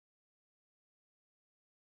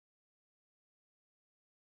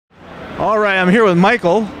All right, I'm here with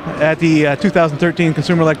Michael at the 2013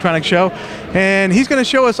 Consumer Electronics Show, and he's going to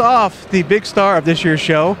show us off the big star of this year's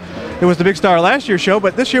show. It was the big star last year's show,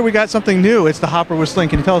 but this year we got something new. It's the Hopper with Sling.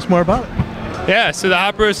 Can you tell us more about it? Yeah, so the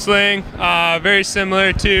Hopper with Sling, very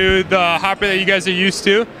similar to the Hopper that you guys are used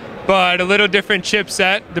to, but a little different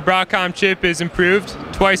chipset. The Broadcom chip is improved,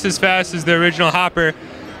 twice as fast as the original Hopper.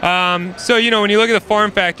 So, you know, when you look at the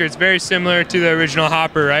form factor, it's very similar to the original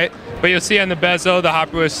Hopper, right? But you'll see on the bezel the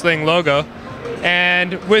Hopper with Sling logo.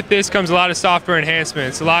 And with this comes a lot of software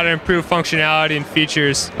enhancements, a lot of improved functionality and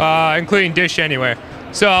features, including Dish Anywhere.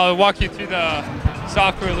 So I'll walk you through the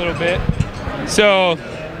software a little bit. So,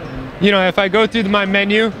 you know, if I go through my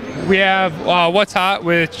menu, we have What's Hot,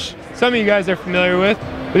 which some of you guys are familiar with,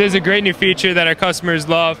 but there's a great new feature that our customers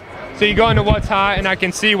love. So you go into What's Hot, and I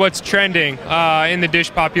can see what's trending in the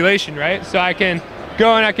Dish population, right? So I can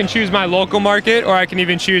go and I can choose my local market, or I can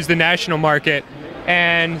even choose the national market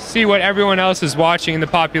and see what everyone else is watching in the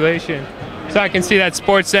population. So I can see that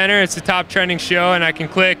Sports Center, it's the top trending show, and I can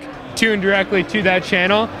click tune directly to that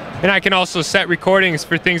channel, and I can also set recordings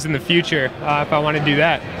for things in the future if I want to do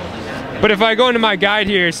that. But if I go into my guide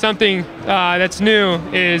here, something that's new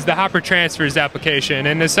is the Hopper Transfers application,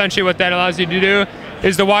 and essentially what that allows you to do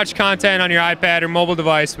is to watch content on your iPad or mobile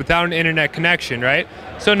device without an internet connection, right?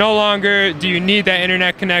 So no longer do you need that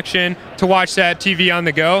internet connection to watch that TV on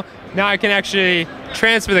the go. Now I can actually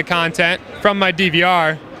transfer the content from my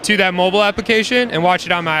DVR to that mobile application and watch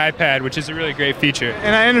it on my iPad, which is a really great feature.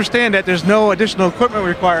 And I understand that there's no additional equipment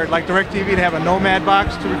required, like DirecTV to have a Nomad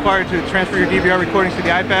box required to transfer your DVR recordings to the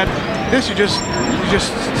iPad. This, you just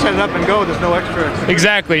set it up and go. There's no extra.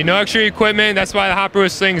 Exactly, no extra equipment. That's why the Hopper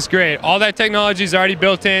with Sling is great. All that technology is already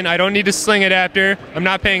built in. I don't need a Sling adapter. I'm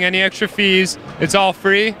not paying any extra fees. It's all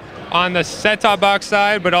free on the set-top box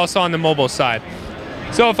side, but also on the mobile side.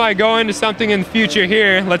 So if I go into something in the future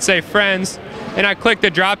here, let's say Friends, and I click the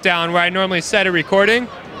drop down where I normally set a recording,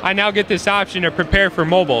 I now get this option to prepare for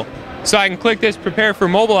mobile. So I can click this prepare for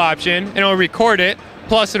mobile option and it'll record it,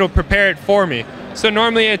 plus it'll prepare it for me. So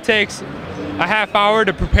normally it takes a half hour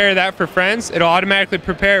to prepare that for Friends. It'll automatically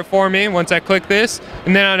prepare it for me once I click this,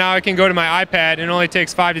 and then now I can go to my iPad, and it only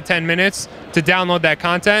takes 5 to 10 minutes to download that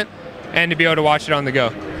content and to be able to watch it on the go.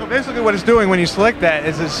 So basically what it's doing when you select that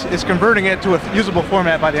is it's converting it to a usable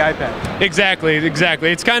format by the iPad. Exactly,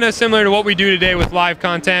 exactly. It's kind of similar to what we do today with live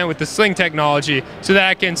content with the Sling technology, so that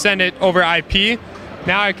I can send it over IP.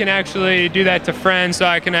 Now I can actually do that to Friends, so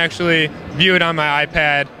I can actually view it on my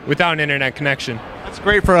iPad without an internet connection. That's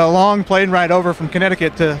great for a long plane ride over from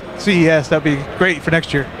Connecticut to CES. That'd be great for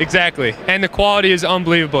next year. Exactly, and the quality is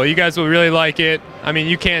unbelievable. You guys will really like it. I mean,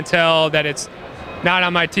 you can't tell that it's not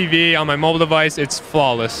on my TV, on my mobile device. It's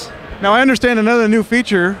flawless. Now I understand another new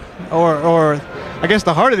feature, or I guess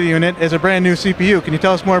the heart of the unit, is a brand new CPU. Can you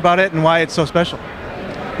tell us more about it and why it's so special?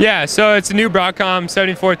 Yeah, so it's a new Broadcom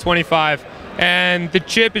 7425, and the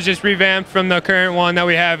chip is just revamped from the current one that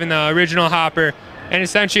we have in the original Hopper, and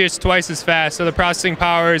essentially it's twice as fast, so the processing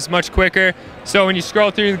power is much quicker. So when you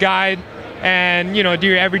scroll through the guide and, you know, do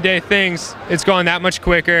your everyday things, it's going that much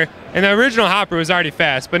quicker. And the original Hopper was already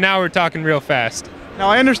fast, but now we're talking real fast. Now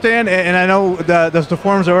I understand, and I know the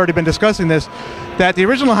forums have already been discussing this, that the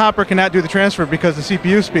original Hopper cannot do the transfer because of the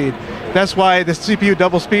CPU speed. That's why the CPU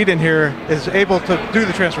double speed in here is able to do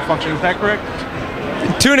the transfer function. Is that correct?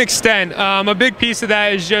 To an extent. A big piece of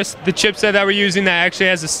that is just the chipset that we're using that actually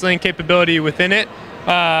has a Sling capability within it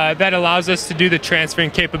that allows us to do the transferring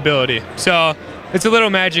capability. So it's a little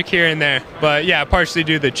magic here and there, but yeah, partially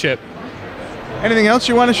due to the chip. Anything else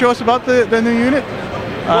you want to show us about the new unit?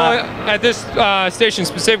 Well, at this station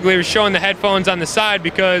specifically, we're showing the headphones on the side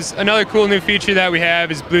because another cool new feature that we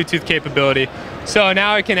have is Bluetooth capability. So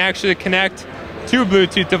now I can actually connect to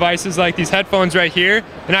Bluetooth devices like these headphones right here,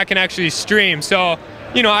 and I can actually stream. So,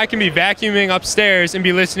 you know, I can be vacuuming upstairs and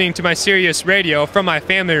be listening to my Sirius radio from my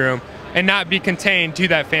family room and not be contained to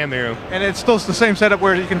that family room. And it's still the same setup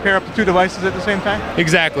where you can pair up the two devices at the same time?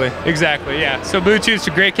 Exactly, exactly, yeah. So Bluetooth's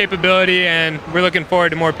a great capability, and we're looking forward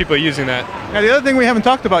to more people using that. Now the other thing we haven't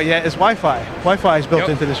talked about yet is Wi-Fi. Wi-Fi is built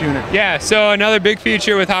into this unit. Yeah, so another big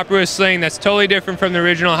feature with Hopper with Sling that's totally different from the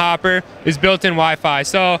original Hopper is built-in Wi-Fi.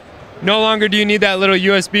 So no longer do you need that little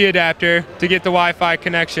USB adapter to get the Wi-Fi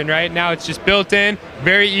connection, right? Now it's just built in,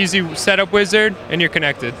 very easy setup wizard, and you're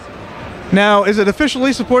connected. Now, is it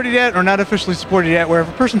officially supported yet or not officially supported yet, where if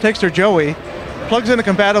a person takes their Joey, plugs in a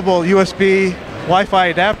compatible USB Wi-Fi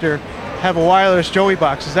adapter, have a wireless Joey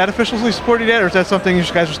box, is that officially supported yet, or is that something you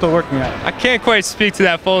guys are still working on? I can't quite speak to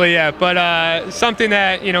that fully yet, but something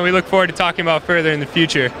that, you know, we look forward to talking about further in the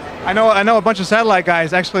future. I know a bunch of satellite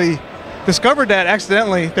guys actually discovered that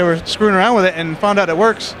accidentally. They were screwing around with it and found out it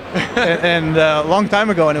works, and a long time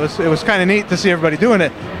ago. And it was kind of neat to see everybody doing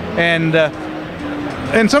it. And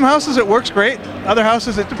in some houses it works great. Other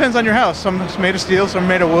houses, it depends on your house. Some is made of steel, some are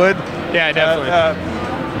made of wood. Yeah,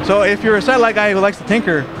 definitely. So if you're a satellite guy who likes to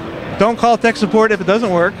tinker, don't call tech support if it doesn't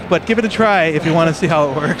work, but give it a try if you want to see how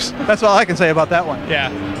it works. That's all I can say about that one. Yeah.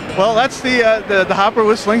 Well, that's the hopper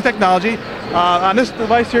with Sling technology. On this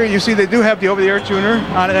device here, you see they do have the over-the-air tuner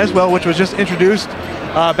on it as well, which was just introduced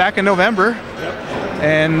back in November. Yep.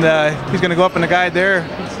 And he's going to go up in the guide there. You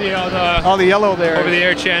can see all the yellow there.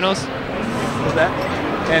 Over-the-air channels. Is that?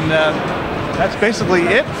 And that's basically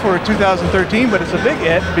it for 2013, but it's a big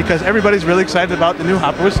it because everybody's really excited about the new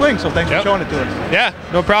hopper with Sling. So thanks for showing it to us. Yeah,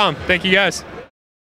 no problem. Thank you guys.